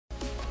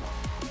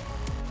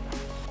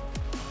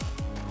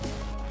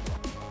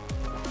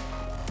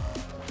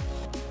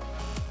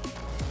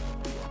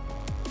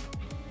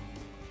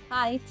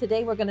Hi,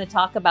 today we're going to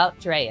talk about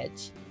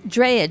drayage.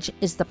 Drayage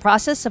is the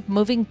process of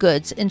moving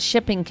goods in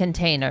shipping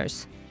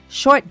containers,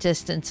 short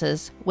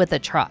distances with a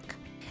truck.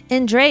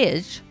 In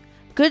drayage,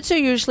 goods are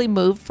usually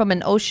moved from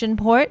an ocean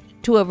port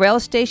to a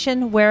rail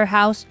station,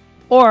 warehouse,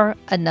 or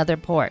another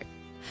port.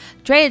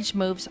 Drayage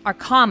moves are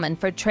common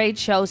for trade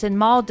shows and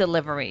mall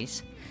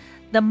deliveries.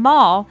 The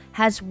mall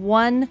has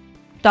one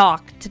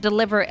dock to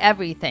deliver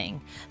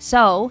everything,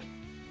 so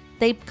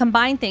they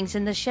combine things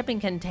in the shipping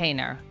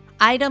container.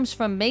 Items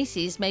from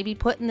Macy's may be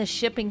put in the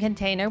shipping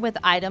container with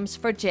items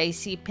for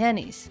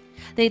JCPenney's.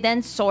 They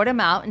then sort them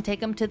out and take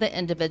them to the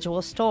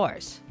individual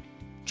stores.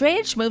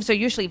 Drayage moves are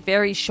usually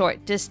very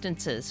short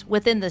distances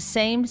within the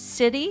same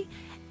city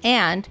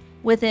and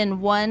within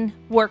one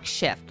work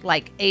shift,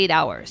 like 8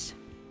 hours.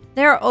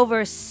 There are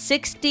over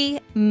 60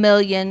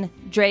 million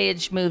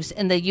drayage moves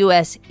in the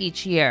U.S.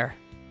 each year.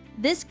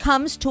 This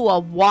comes to a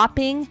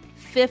whopping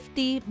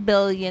 $50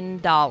 billion.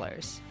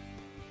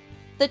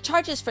 The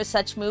charges for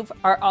such move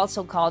are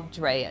also called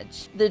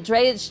drayage. The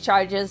drayage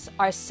charges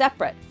are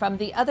separate from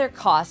the other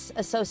costs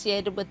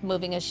associated with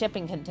moving a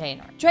shipping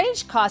container.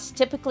 Drayage costs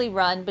typically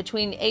run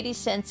between 80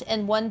 cents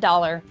and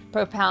 $1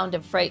 per pound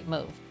of freight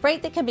moved.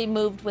 Freight that can be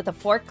moved with a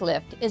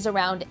forklift is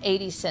around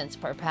 80 cents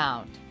per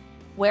pound,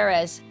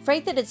 whereas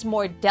freight that is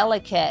more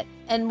delicate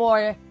and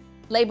more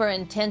labor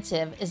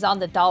intensive is on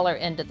the dollar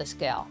end of the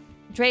scale.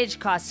 Drayage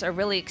costs are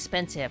really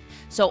expensive,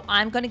 so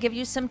I'm going to give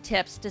you some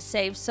tips to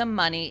save some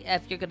money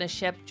if you're going to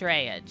ship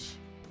drayage.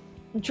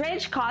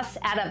 Drayage costs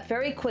add up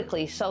very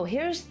quickly, so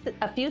here's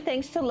a few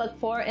things to look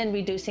for in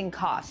reducing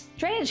costs.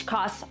 Drayage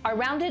costs are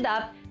rounded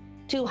up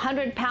to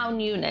 100-pound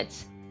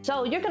units,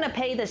 so you're going to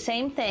pay the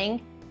same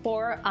thing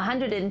for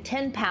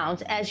 110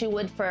 pounds as you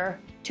would for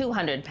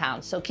 200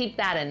 pounds, so keep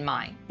that in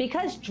mind.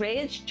 Because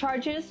drayage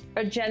charges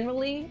are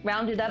generally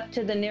rounded up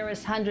to the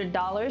nearest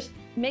 $100,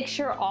 make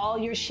sure all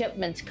your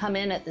shipments come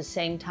in at the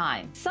same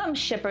time. Some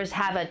shippers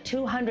have a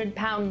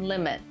 200-pound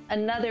limit,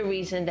 another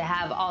reason to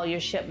have all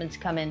your shipments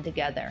come in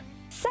together.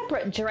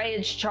 Separate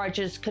drayage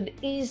charges could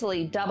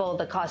easily double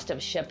the cost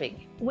of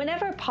shipping.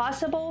 Whenever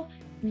possible,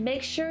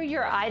 make sure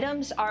your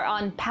items are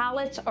on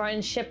pallets or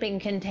in shipping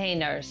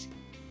containers.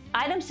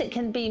 Items that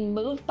can be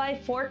moved by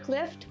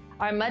forklift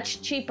are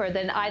much cheaper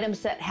than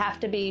items that have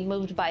to be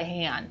moved by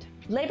hand.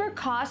 Labor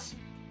costs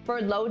for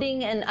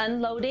loading and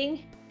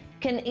unloading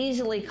can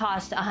easily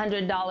cost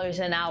 $100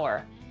 an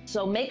hour,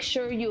 so make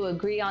sure you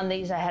agree on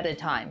these ahead of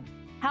time.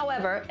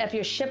 However, if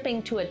you're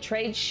shipping to a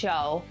trade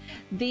show,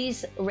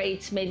 these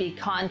rates may be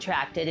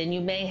contracted and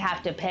you may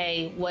have to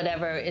pay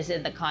whatever is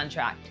in the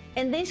contract.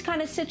 In these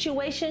kind of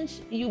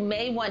situations, you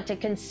may want to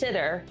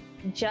consider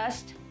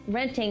just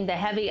renting the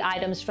heavy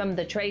items from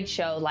the trade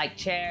show like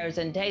chairs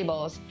and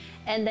tables,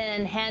 and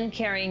then hand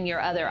carrying your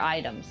other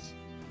items.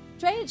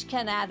 Drayage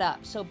can add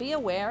up, so be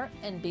aware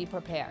and be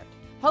prepared.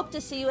 Hope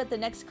to see you at the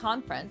next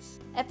conference.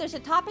 If there's a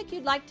topic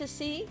you'd like to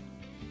see,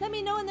 let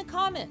me know in the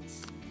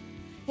comments.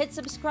 Hit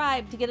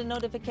subscribe to get a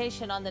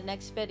notification on the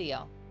next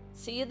video.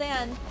 See you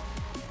then.